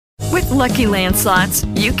Lucky Land Slots,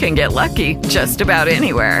 you can get lucky just about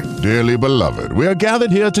anywhere. Dearly beloved, we are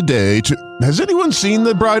gathered here today to... Has anyone seen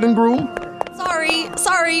the bride and groom?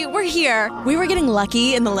 Sorry, we're here. We were getting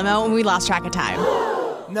lucky in the limo and we lost track of time.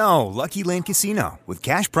 No, Lucky Land Casino, with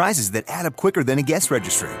cash prizes that add up quicker than a guest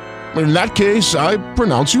registry. In that case, I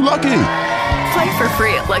pronounce you lucky. Play for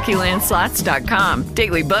free at LuckyLandSlots.com.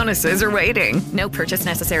 Daily bonuses are waiting. No purchase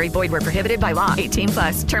necessary. Void where prohibited by law.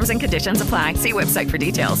 18+. Terms and conditions apply. See website for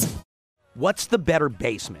details. What's the better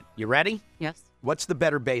basement? You ready? Yes. What's the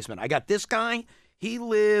better basement? I got this guy. He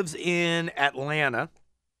lives in Atlanta.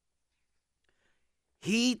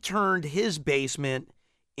 He turned his basement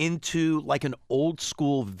into like an old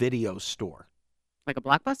school video store. Like a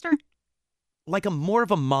Blockbuster? Like more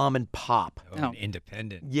of a mom and pop. Oh.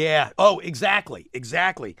 Independent. Yeah. Oh, exactly.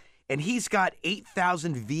 And he's got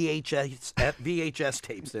 8,000 VHS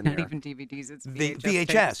tapes in there. Not even DVDs, it's The VHS.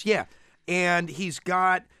 VHS, yeah. And he's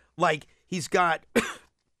got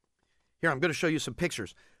here, I'm going to show you some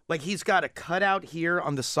pictures. Like he's got a cutout here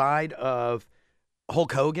on the side of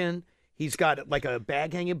Hulk Hogan. He's got like a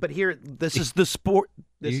bag hanging, but here, this is the sport.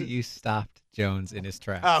 You stopped Jones in his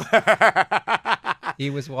tracks. Oh. He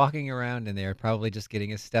was walking around in there, probably just getting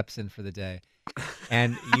his steps in for the day.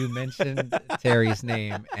 And you mentioned Terry's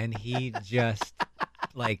name, and he just,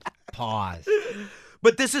 paused.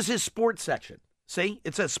 But this is his sports section. See?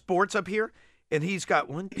 It says sports up here, and he's got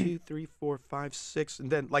 1, 2, 3, 4, 5, 6, and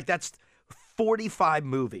then, that's 45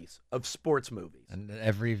 movies of sports movies. And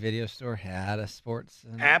every video store had a sports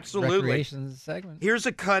and Absolutely. recreation segment. Here's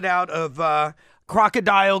a cutout of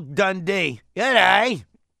Crocodile Dundee. G'day.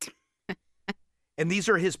 And these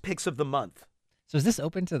are his picks of the month. So is this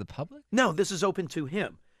open to the public? No, this is open to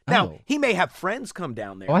him. Now, Oh. he may have friends come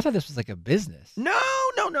down there. Oh, I thought this was like a business. No.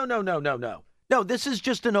 No, this is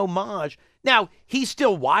just an homage. Now, he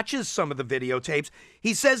still watches some of the videotapes.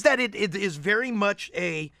 He says that it is very much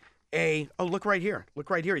oh, look right here.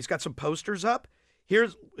 Look right here. He's got some posters up.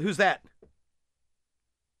 Who's that?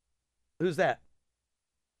 Who's that?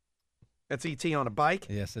 That's E.T. on a bike.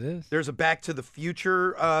 Yes, it is. There's a Back to the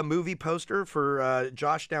Future movie poster for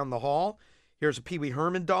Josh down the hall. Here's a Pee Wee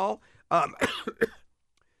Herman doll.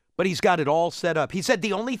 But he's got it all set up. He said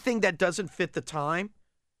the only thing that doesn't fit the time.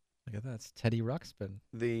 Look at that. It's Teddy Ruxpin.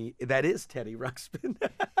 That is Teddy Ruxpin.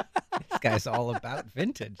 This guy's all about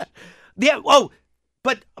vintage. Yeah. Oh,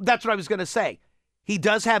 but that's what I was going to say. He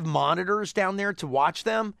does have monitors down there to watch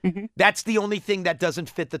them. Mm-hmm. That's the only thing that doesn't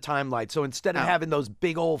fit the timeline. So instead of having those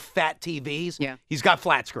big old fat TVs, he's got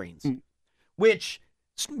flat screens, which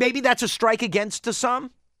maybe that's a strike against to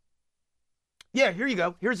some. Yeah, here you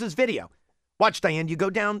go. Here's his video. Watch, Diane. You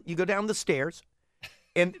go down the stairs,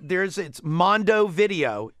 and it's Mondo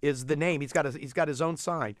Video is the name. He's got his own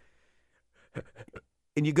sign,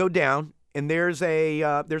 and you go down, and there's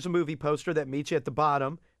a movie poster that meets you at the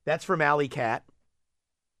bottom. That's from Alley Cat.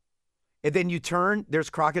 And then you turn,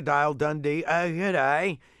 there's Crocodile Dundee. And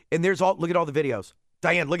look at all the videos.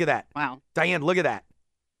 Diane, look at that. Wow. Diane, look at that.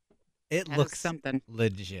 It That is looks something.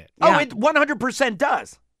 legit. Oh, it 100%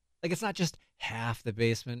 does. Like, it's not just half the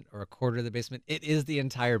basement or a quarter of the basement. It is the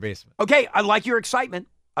entire basement. Okay, I like your excitement.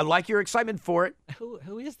 I like your excitement for it.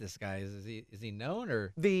 Who is this guy? Is he known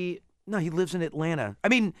or? No, he lives in Atlanta. I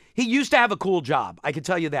mean, he used to have a cool job. I can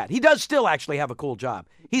tell you that. He does still actually have a cool job.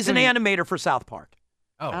 He's an animator for South Park.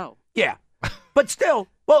 Oh. Yeah. But still,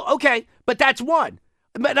 well, okay, but that's one.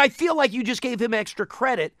 But I feel like you just gave him extra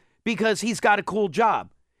credit because he's got a cool job.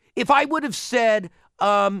 If I would have said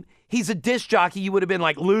he's a disc jockey, you would have been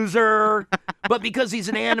like, loser. But because he's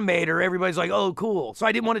an animator, everybody's like, oh, cool. So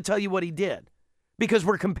I didn't want to tell you what he did because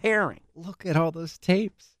we're comparing. Look at all those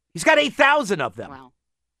tapes. He's got 8,000 of them. Wow.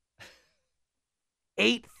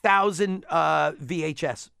 8,000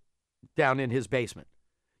 VHS down in his basement.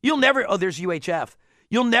 You'll never, there's UHF.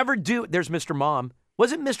 You'll never there's Mr. Mom.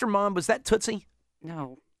 Was it Mr. Mom? Was that Tootsie?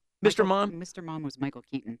 No. Mr. Mom? Mr. Mom was Michael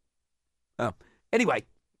Keaton. Oh. Anyway,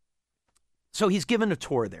 so he's given a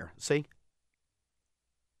tour there. See?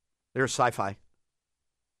 There's sci-fi.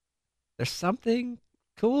 There's something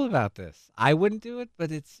cool about this. I wouldn't do it,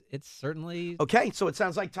 but it's certainly. Okay, so it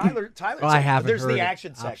sounds like Tyler. Well, I haven't There's heard the it.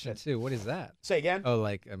 action section. Option 2. What is that? Say again? Oh,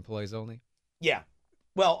 like employees only? Yeah.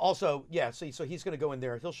 Well, also, yeah, see, so he's going to go in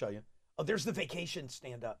there. He'll show you. Oh, there's the vacation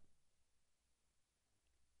stand-up.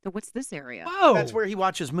 So what's this area? Whoa. That's where he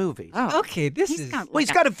watches movies. Oh. Okay, this He's is. got, Well, he's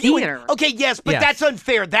like got a viewing. theater. Okay, yes, but Yes. that's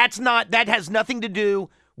unfair. That has nothing to do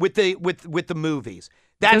with the movies.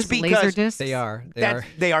 That's Those because laser discs? They are.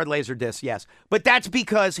 they are laser discs, yes. But that's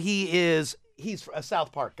because he is he's a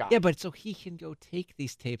South Park guy. Yeah, but so he can go take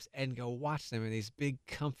these tapes and go watch them in these big,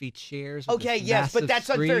 comfy chairs. With Okay, this yes, but massive that's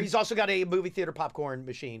unfair. screen. He's also got a movie theater popcorn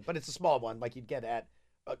machine, but it's a small one, like you'd get at.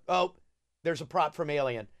 There's a prop from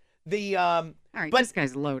Alien. All right, but- this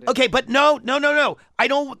guy's loaded. Okay, but no. I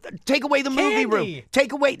don't take away the movie room. Candy.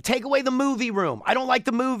 Take away the movie room. I don't like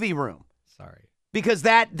the movie room Sorry. because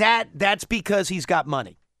that's because he's got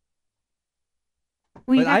money.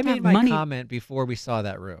 Well, you But have I to have made my money. comment before we saw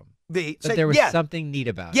that room. That That there was something neat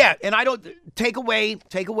about it. Yeah, and I don't take away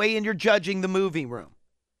and you're judging the movie room.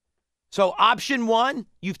 So option 1,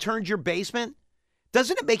 you've turned your basement.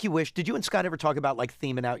 Doesn't it make you wish? Did you and Scott ever talk about like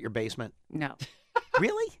theming out your basement? No,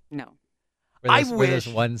 Really? no. I Were those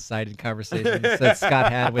wish- one-sided conversations that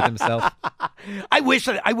Scott had with himself. I wish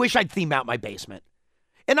I'd theme out my basement.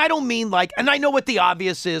 And I don't mean like, and I know what the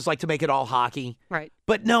obvious is, like to make it all hockey. Right.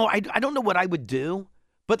 But no, I don't know what I would do.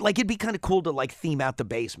 But like it'd be kind of cool to like theme out the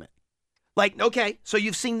basement. Like, okay, so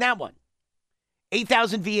you've seen that one.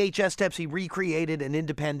 8,000 VHS tapes. He recreated an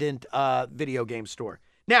independent video game store.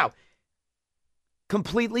 Now,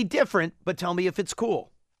 completely different, but tell me if it's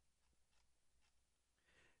cool.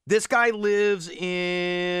 This guy lives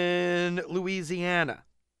in Louisiana.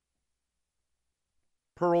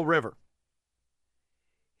 Pearl River.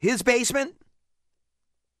 His basement,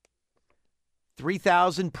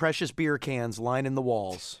 3,000 precious beer cans lining the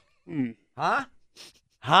walls. Huh?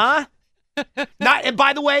 Not. And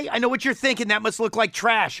by the way, I know what you're thinking. That must look like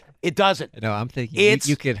trash. It doesn't. No, I'm thinking It's-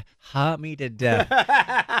 you could haunt me to death,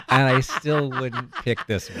 and I still wouldn't pick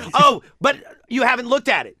this one. Oh, but you haven't looked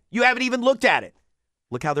at it. You haven't even looked at it.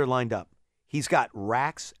 Look how they're lined up. He's got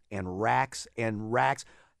racks and racks and racks.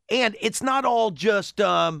 And it's not all just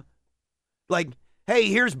like, hey,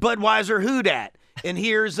 here's Budweiser, who dat? And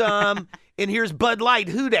here's Bud Light,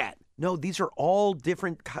 who dat? No, these are all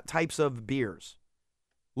different types of beers.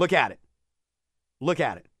 Look at it. Look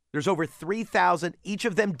at it. There's over 3,000, each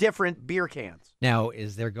of them different beer cans. Now,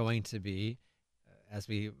 is there going to be, as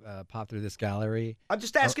we pop through this gallery, I'm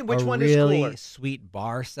just asking a which one really is cooler. sweet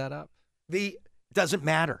bar setup? Doesn't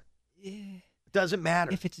matter. Yeah. Doesn't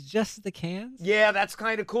matter. If it's just the cans? Yeah, that's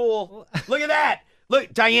kind of cool. Look at that.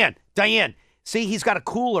 Look, Diane. See, he's got a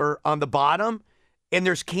cooler on the bottom, and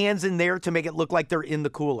there's cans in there to make it look like they're in the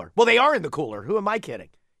cooler. Well, they are in the cooler. Who am I kidding?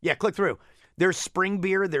 Yeah, click through. There's Spring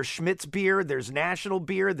Beer, there's Schmidt's Beer, there's National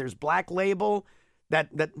Beer, there's Black Label.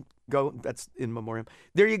 That's in memoriam.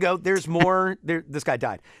 There you go. There's more. This guy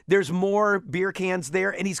died. There's more beer cans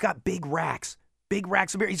there, and he's got big racks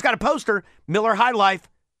of beer. He's got a poster, Miller High Life.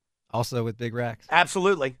 Also with big racks?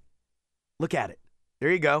 Absolutely. Look at it.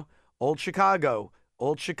 There you go. Old Chicago.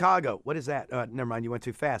 What is that? Never mind. You went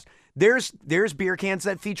too fast. There's beer cans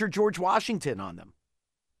that feature George Washington on them.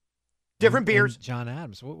 Different And beers. John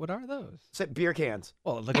Adams. What are those? Beer cans.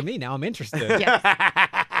 Well, look at me. Now I'm interested.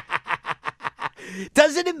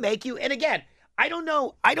 Doesn't it make you? And again, I don't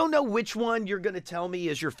know which one you're going to tell me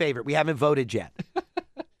is your favorite. We haven't voted yet.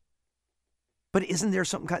 But isn't there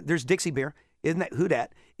something? There's Dixie Beer. Isn't that who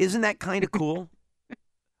dat? Isn't that kind of cool?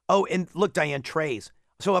 Oh, and look, Diane, trays.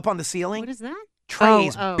 So up on the ceiling, What is that?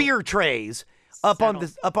 trays, Oh. beer trays up on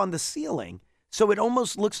Settled. the ceiling. So it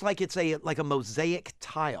almost looks like it's a mosaic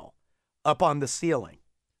tile up on the ceiling.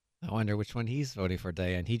 I wonder which one he's voting for,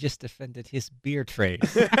 Diane. He just defended his beer trade.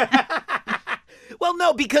 Well,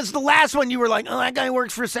 no, because the last one you were like, oh, that guy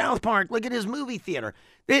works for South Park. Look at his movie theater.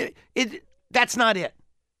 That's not it.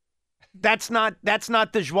 That's not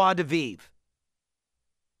the joie de vivre.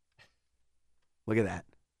 Look at that.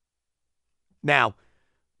 Now,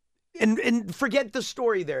 and forget the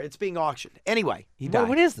story there. It's being auctioned. Anyway, he died.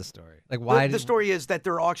 What is the story? Like, why? The story is that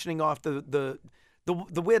they're auctioning off the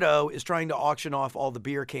widow is trying to auction off all the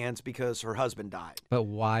beer cans because her husband died. But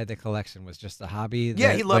why the collection was just a hobby? Yeah,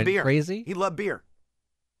 that he loved went beer. Crazy. He loved beer.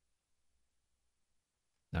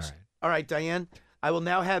 All right. All right, Diane, I will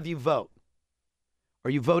now have you vote. Are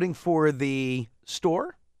you voting for the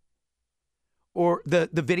store or the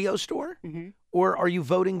video store? Mm-hmm. Or are you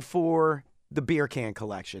voting for the beer can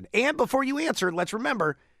collection? And before you answer, let's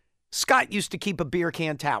remember, Scott used to keep a beer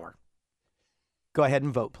can tower. Go ahead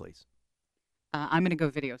and vote, please. I'm going to go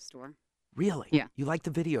video store. Really? Yeah. You like the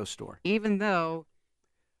video store? Even though,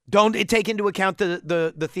 Don't it take into account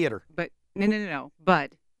the theater? but no.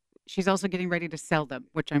 But she's also getting ready to sell them,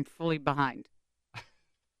 which I'm fully behind.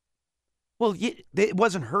 Well, it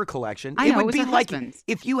wasn't her collection. I know, it would it was be her like husband's.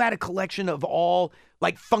 if you had a collection of all,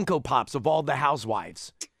 like Funko Pops of all the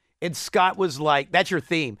housewives. And Scott was like, that's your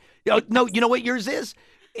theme. No, you know what yours is?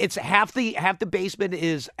 It's half the basement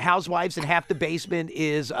is housewives and half the basement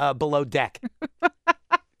is below deck.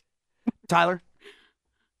 Tyler?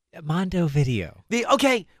 Mondo Video.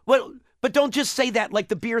 Okay, well, But don't just say that like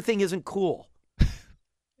the beer thing isn't cool.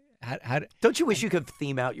 Don't you wish you could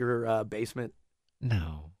theme out your basement?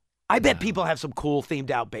 No. I bet people have some cool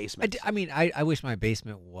themed out basements. I wish my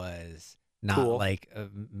basement was not Cool. like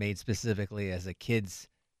made specifically as a kid's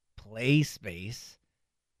play space.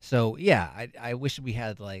 So yeah, I wish we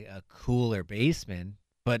had like a cooler basement,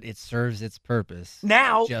 but it serves its purpose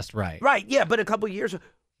Now, just right. Right, yeah, but a couple of years,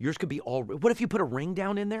 yours could be all. What if you put a ring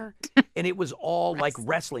down in there and it was all like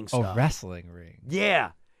wrestling stuff? A wrestling ring.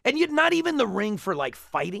 Yeah, and you'd not even the ring for like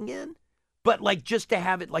fighting in, but like just to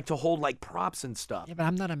have it like to hold like props and stuff. Yeah, but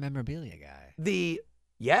I'm not a memorabilia guy.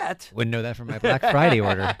 Yet. Wouldn't know that from my Black Friday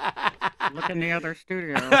order. Look in the other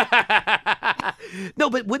studio.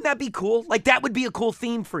 No, but wouldn't that be cool? Like that would be a cool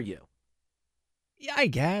theme for you. Yeah, I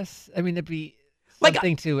guess. I mean, it'd be Like,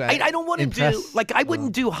 something to. I don't want to do impress, like I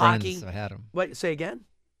wouldn't do hockey. Friends if I had them. What? Say again?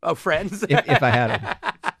 Oh, friends. if I had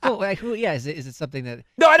them. Well, like, yeah. Is it something that?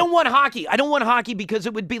 No, I don't want hockey. I don't want hockey because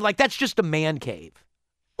it would be like that's just a man cave.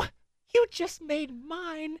 What? You just made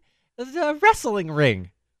mine the wrestling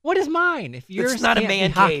ring. What is mine? If yours It's not a can't be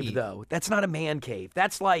man hockey. cave though. That's not a man cave.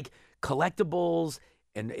 That's like collectibles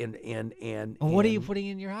and Well, what are you putting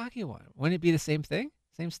in your hockey one? Wouldn't it be the same thing?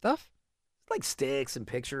 Same stuff? like sticks and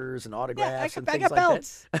pictures and Yeah, autographs and I things got like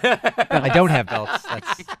belts. that. No, I don't have belts.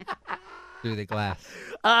 That's through the glass.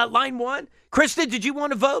 Line 1. Krista, did you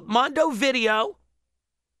want to vote? Mondo Video.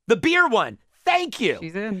 The beer one. Thank you.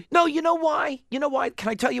 She's in. No, you know why? You know why? Can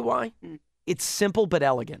I tell you why? It's simple but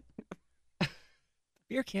elegant.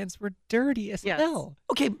 Beer cans were dirty as hell.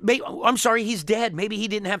 Okay, I'm sorry, he's dead. Maybe he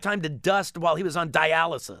didn't have time to dust while he was on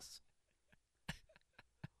dialysis.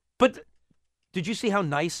 But did you see how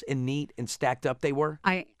nice and neat and stacked up they were?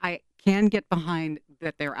 I can get behind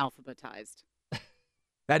that they're alphabetized.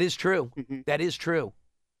 That is true. Mhm. That is true.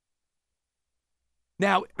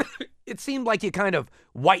 Now, it seemed like you kind of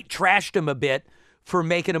white trashed him a bit for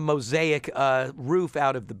making a mosaic roof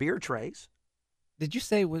out of the beer trays. Did you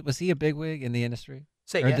say, was he a bigwig in the industry?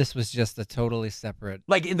 Say or again. this was just a totally separate...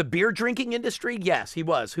 Like in the beer drinking industry? Yes, he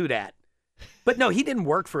was. Who dat? But no, he didn't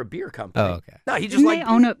work for a beer company. Oh, okay. No, he just Didn't they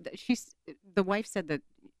own a? The wife said that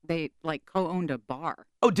they like co-owned a bar,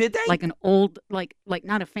 Oh, did they? like an old, like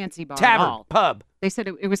not a fancy bar at Tavern, all. pub. They said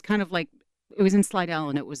it was kind of like it was in Slidell,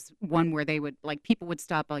 and it was one where they would like people would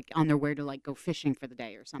stop like on their way to like go fishing for the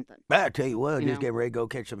day or something. I tell you what, You just know? getting ready to go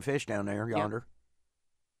catch some fish down there Yeah. yonder.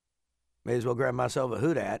 May as well grab myself a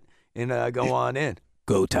hoot at and go on in.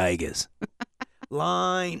 Go Tigers.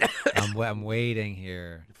 Line I'm waiting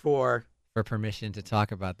here for permission to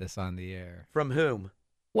talk about this on the air. from whom?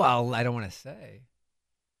 Well, I don't want to say.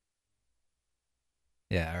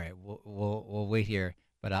 Yeah, all right. We'll wait here,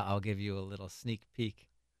 but I'll give you a little sneak peek.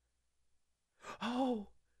 Oh,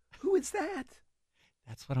 who is that?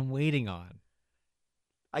 That's what I'm waiting on.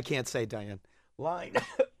 I can't say, Diane. Line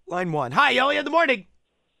 1. Hi, Elliot. In the morning.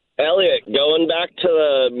 Elliot, going back to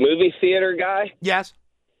the movie theater guy, Yes.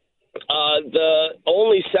 the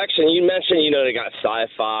only section you mentioned, they got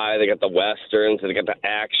sci-fi, they got the westerns, they got the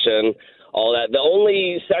action, all that. The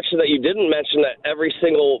only section that you didn't mention that every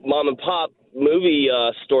single mom and pop movie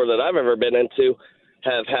store that I've ever been into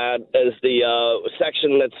have had is the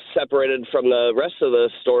section that's separated from the rest of the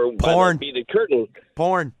store by Porn. the beaded curtain.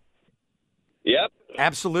 Porn. Yep.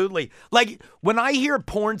 Absolutely. Like when I hear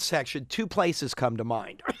porn section, two places come to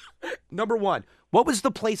mind. Number 1, what was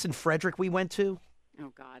the place in Frederick we went to?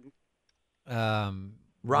 Oh God.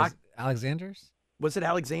 Rock. Alexander's? Was it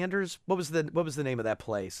Alexander's? What was the name of that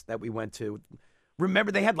place that we went to?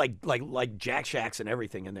 Remember they had like Jack Shacks and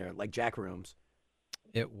everything in there, like Jack rooms.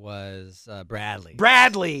 It was Bradley.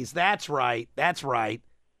 Bradley's. That's right. That's right.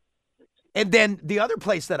 And then the other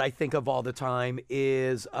place that I think of all the time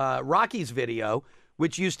is Rocky's Video,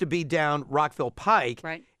 which used to be down Rockville Pike.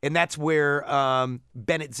 Right. And that's where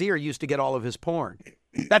Bennett Zier used to get all of his porn.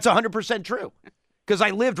 That's 100% true. Because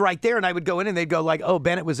I lived right there, and I would go in, and they'd go like, oh,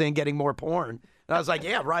 Bennett was in getting more porn. And I was like,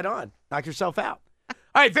 yeah, right on. Knock yourself out. All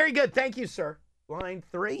right, very good. Thank you, sir. Line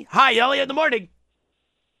 3. Hi, Elliot in the morning.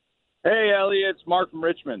 Hey, Elliot. It's Mark from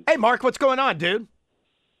Richmond. Hey, Mark, what's going on, dude?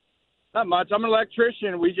 Not much. I'm an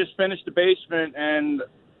electrician. We just finished the basement, and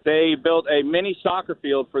they built a mini soccer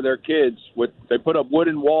field for their kids. They put up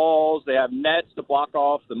wooden walls. They have nets to block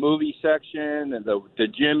off the movie section and the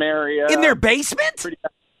gym area. In their basement?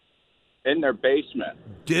 In their basement.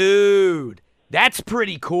 Dude, that's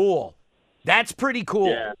pretty cool. That's pretty cool.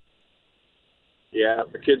 Yeah. Yeah,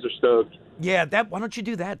 the kids are stoked. Yeah, why don't you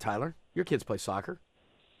do that, Tyler? Your kids play soccer.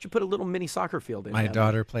 You put a little mini soccer field in. My down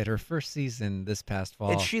daughter played her first season this past fall.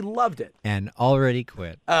 there. And she loved it. And already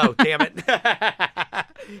quit. Oh, damn it.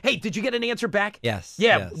 Hey, did you get an answer back? Yes.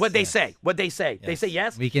 Yeah, yes, what'd they yes. say? What'd they say? They Yes. say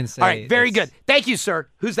yes? We can say All right, very it's- good. Thank you, sir.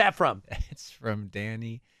 Who's that from? It's from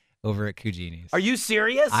Danny over at Cugini's. Are you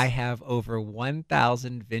serious? I have over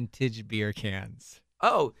 1,000 vintage beer cans.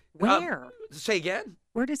 Oh. Where? Say again?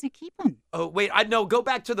 Where does he keep them? Oh, wait. I know. Go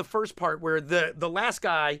back to the first part where the last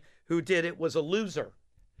guy who did it was a loser.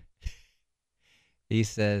 He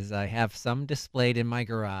says, I have some displayed in my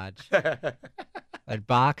garage. But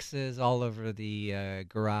boxes all over the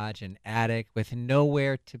garage and attic with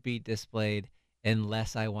nowhere to be displayed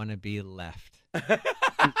unless I want to be left.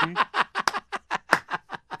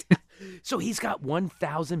 So he's got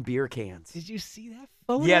 1,000 beer cans. Did you see that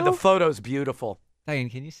photo? Yeah, the photo's beautiful. Diane,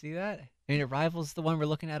 can you see that? I mean, it rivals the one we're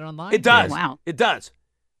looking at online. It does. Wow. It does.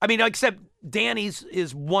 I mean, except Danny's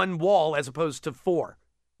is one wall as opposed to four.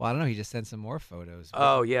 Well, I don't know. He just sent some more photos.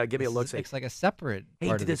 Oh, yeah. Give me a This look. looks like a separate Hey,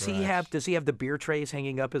 part of the does he garage. have the beer trays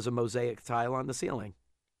hanging up as a mosaic tile on the ceiling?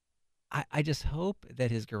 I just hope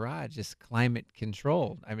that his garage is climate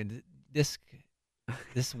controlled. I mean, this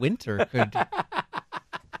winter could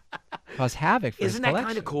cause havoc for Isn't his that kind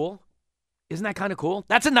collection. of cool? Isn't that kind of cool?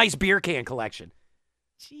 That's a nice beer can collection.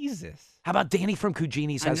 Jesus. How about Danny from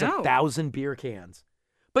Cugini's I has know. 1,000 beer cans?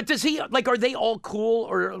 But does he, like, are they all cool?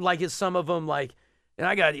 Or, like, is some of them, like,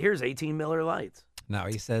 and here's 18 Miller Lights. No,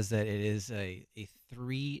 he says that it is a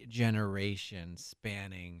 3-generation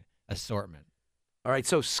spanning assortment. All right,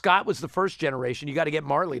 so Scott was the first generation. You got to get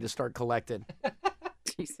Marley to start collecting.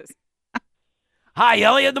 Jesus. Hi,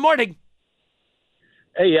 Elliot, in the morning.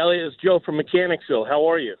 Hey, Elliot, it's Joe from Mechanicsville. How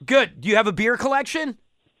are you? Good. Do you have a beer collection?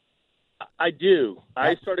 I do.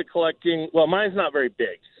 I started collecting, well, mine's not very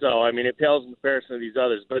big, so, I mean, it pales in comparison to these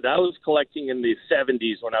others, but I was collecting in the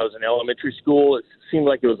 70s when I was in elementary school. It seemed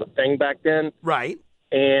like it was a thing back then. Right.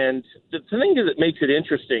 And the thing that makes it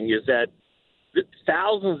interesting is that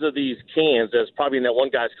thousands of these cans, that's probably in that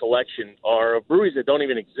one guy's collection, are of breweries that don't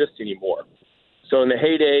even exist anymore. So in the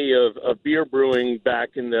heyday of beer brewing back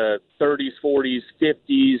in the 30s, 40s,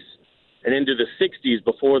 50s, and into the 60s,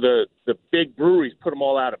 before the big breweries put them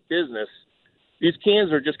all out of business, these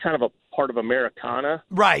cans are just kind of a part of Americana.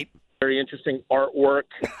 Right. Very interesting artwork.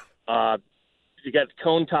 You got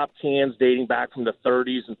cone top cans dating back from the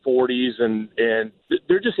 30s and 40s, and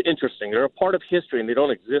they're just interesting. They're a part of history, and they don't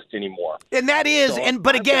exist anymore. And that is, So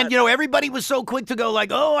but I've again, got- everybody was so quick to go like,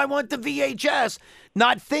 oh, I want the VHS,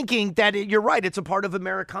 not thinking that you're right. It's a part of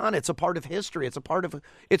Americana. It's a part of history. It's a part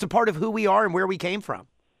of who we are and where we came from.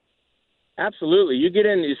 Absolutely. You get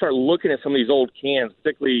in, you start looking at some of these old cans,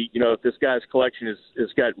 particularly, if this guy's collection has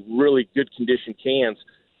got really good condition cans.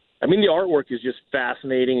 I mean, the artwork is just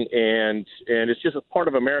fascinating, and it's just a part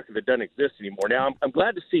of America that doesn't exist anymore. Now, I'm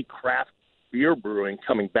glad to see craft beer brewing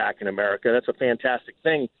coming back in America. That's a fantastic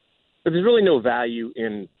thing. But there's really no value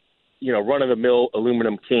in, run-of-the-mill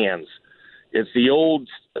aluminum cans. It's the old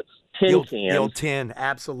tin cans. The old tin,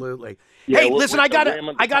 absolutely. Yeah, Hey, with listen, the I gotta rim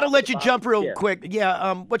on the top let of you the jump bottom. real Yeah. quick.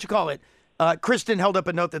 Yeah, what you call it? Kristen held up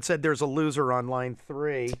a note that said there's a loser on line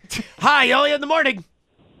 3. Hi, Elliot in the morning.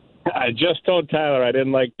 I just told Tyler I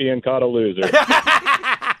didn't like being called a loser.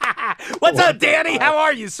 What's up, Danny? How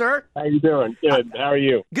are you, sir? How you doing? Good. How are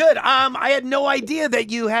you? Good. I had no idea that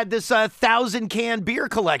you had this 1,000-can beer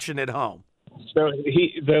collection at home. So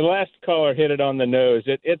the last caller hit it on the nose.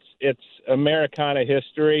 It's Americana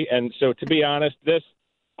history, and so to be honest,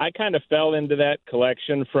 I kind of fell into that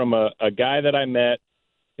collection from a guy that I met,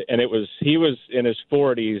 and he was in his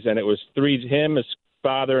 40s, and it was him, his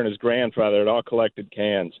father, and his grandfather had all collected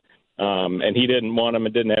cans. And he didn't want them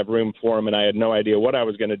and didn't have room for them, and I had no idea what I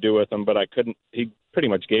was going to do with them, but I couldn't. He pretty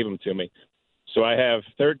much gave them to me. So I have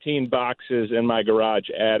 13 boxes in my garage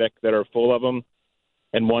attic that are full of them,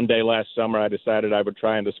 and one day last summer I decided I would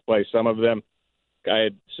try and display some of them.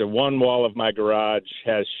 So one wall of my garage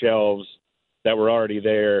has shelves that were already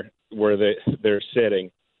there where they're sitting,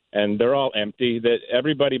 and they're all empty. That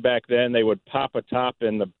everybody back then, they would pop a top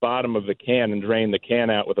in the bottom of the can and drain the can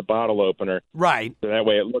out with a bottle opener. Right. So that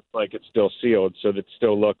way it looks like it's still sealed, so that it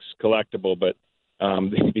still looks collectible. But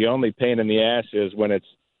the only pain in the ass is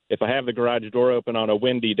if I have the garage door open on a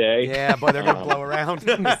windy day. Yeah, boy, they're going to blow around.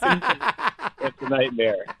 It's a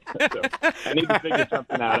nightmare. So I need to figure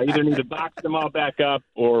something out. I either need to box them all back up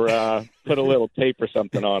or put a little tape or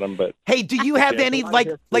something on them. But hey, do you have Yeah, any it's a lot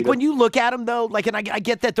of like history when you look at them though? Like, and I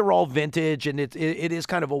get that they're all vintage and it is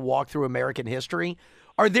kind of a walk through American history.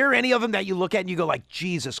 Are there any of them that you look at and you go like,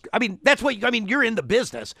 Jesus? I mean, you're in the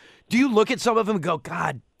business. Do you look at some of them and go,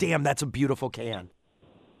 God damn, that's a beautiful can?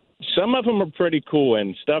 some of them are pretty cool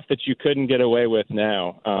and stuff that you couldn't get away with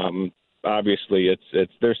now. obviously,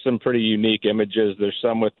 there's some pretty unique images. There's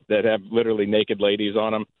some that have literally naked ladies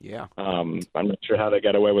on them. Yeah. I'm not sure how they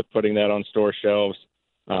got away with putting that on store shelves,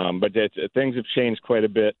 but things have changed quite a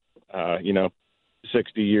bit.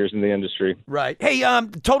 60 years in the industry. Right. Hey,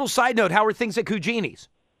 total side note, how are things at Cugini's?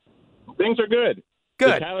 Things are good.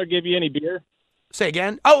 Good. Did Tyler give you any beer? Say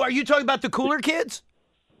again? Oh, are you talking about the Cooler Kids?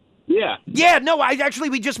 Yeah. Yeah, no,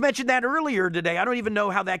 we just mentioned that earlier today. I don't even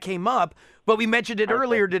know how that came up, but we mentioned it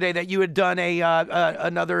earlier today that you had done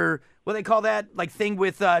another, what do they call that? Like thing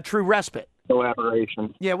with True Respite.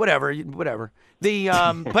 Collaboration. Yeah, whatever. The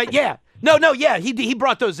but yeah. No, yeah, he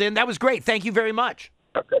brought those in. That was great. Thank you very much.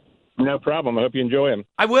 Okay. No problem. I hope you enjoy them.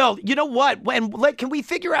 I will. You know what? Can we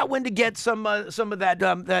figure out when to get some of that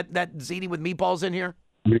ziti with meatballs in here?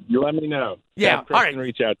 You let me know. Yeah, all right.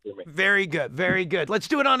 Reach out to me. Very good, very good. Let's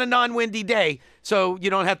do it on a non-windy day so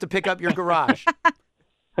you don't have to pick up your garage.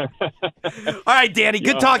 All right, Danny,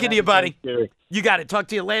 good talking to you, buddy. You got it. Talk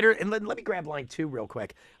to you later. And let me grab line 2 real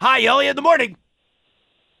quick. Hi, Elliot. Good morning.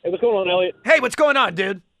 Hey, what's going on, Elliot? Hey, what's going on,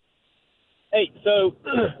 dude? Hey, so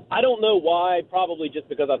I don't know why, probably just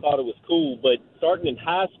because I thought it was cool, but starting in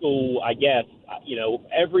high school, I guess,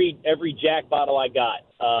 every Jack bottle I got,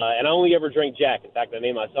 and I only ever drink Jack. In fact, I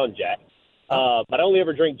named my son Jack. But I only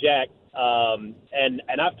ever drink Jack, and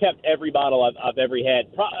I've kept every bottle I've ever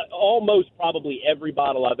had, almost probably every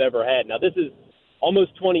bottle I've ever had. Now, this is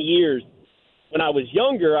almost 20 years. When I was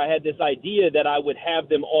younger, I had this idea that I would have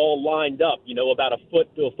them all lined up, about a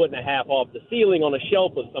foot to a foot and a half off the ceiling on a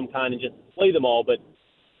shelf of some kind and just display them all. But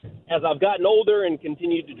as I've gotten older and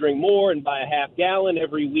continued to drink more and buy a half gallon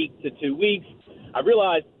every week to 2 weeks, I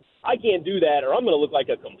realized I can't do that or I'm going to look like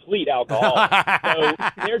a complete alcoholic. So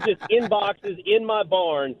they're just in boxes in my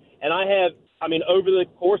barn. And over the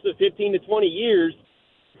course of 15 to 20 years,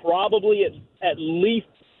 probably at least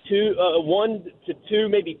 1 to 2,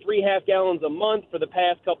 maybe 3 half gallons a month for the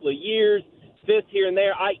past couple of years. Fifths here and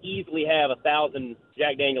there. I easily have 1,000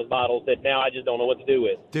 Jack Daniel's bottles that now I just don't know what to do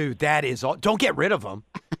with. Dude, that is all. Don't get rid of them.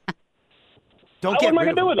 What am I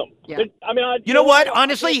going to do with them? Yeah. You know what?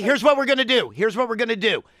 Honestly, here's what we're going to do.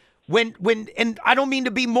 And I don't mean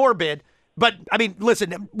to be morbid, but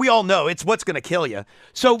listen, we all know it's what's going to kill you.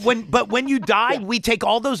 So when you die, we take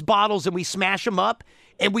all those bottles and we smash them up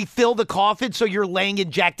and we fill the coffin so you're laying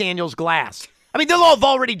in Jack Daniel's glass. They'll all have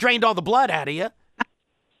already drained all the blood out of you.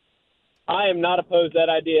 I am not opposed to that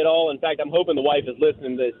idea at all. In fact, I'm hoping the wife is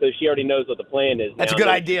listening to this so she already knows what the plan is. That's a good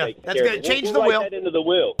idea. That's good. Change the will. Write that into the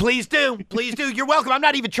will. Please do. Please do. You're welcome. I'm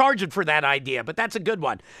not even charging for that idea, but that's a good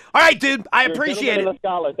one. All right, dude. I appreciate it. You're a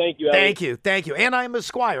scholar. Thank you, Elliot. Thank you. And I'm a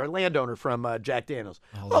squire, a landowner from Jack Daniels.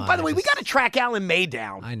 By the way, we got to track Alan May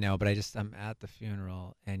down. I know, but I'm at the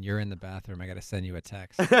funeral, and you're in the bathroom. I got to send you a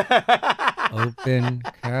text. Open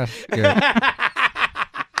casket.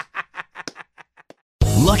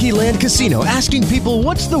 Lucky Land Casino, asking people,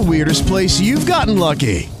 what's the weirdest place you've gotten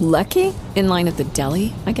lucky? Lucky? In line at the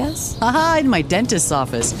deli, I guess? Aha, in my dentist's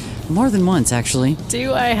office. More than once, actually.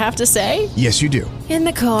 Do I have to say? Yes, you do. In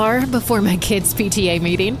the car before my kids' PTA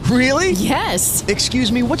meeting. Really? Yes.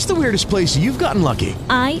 Excuse me, what's the weirdest place you've gotten lucky?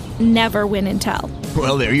 I never win and tell.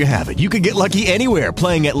 Well, there you have it. You can get lucky anywhere,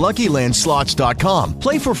 playing at LuckyLandSlots.com.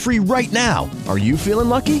 Play for free right now. Are you feeling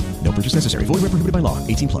lucky? No purchase necessary. Void where prohibited by law.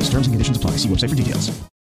 18+. Terms and conditions apply. See website for details.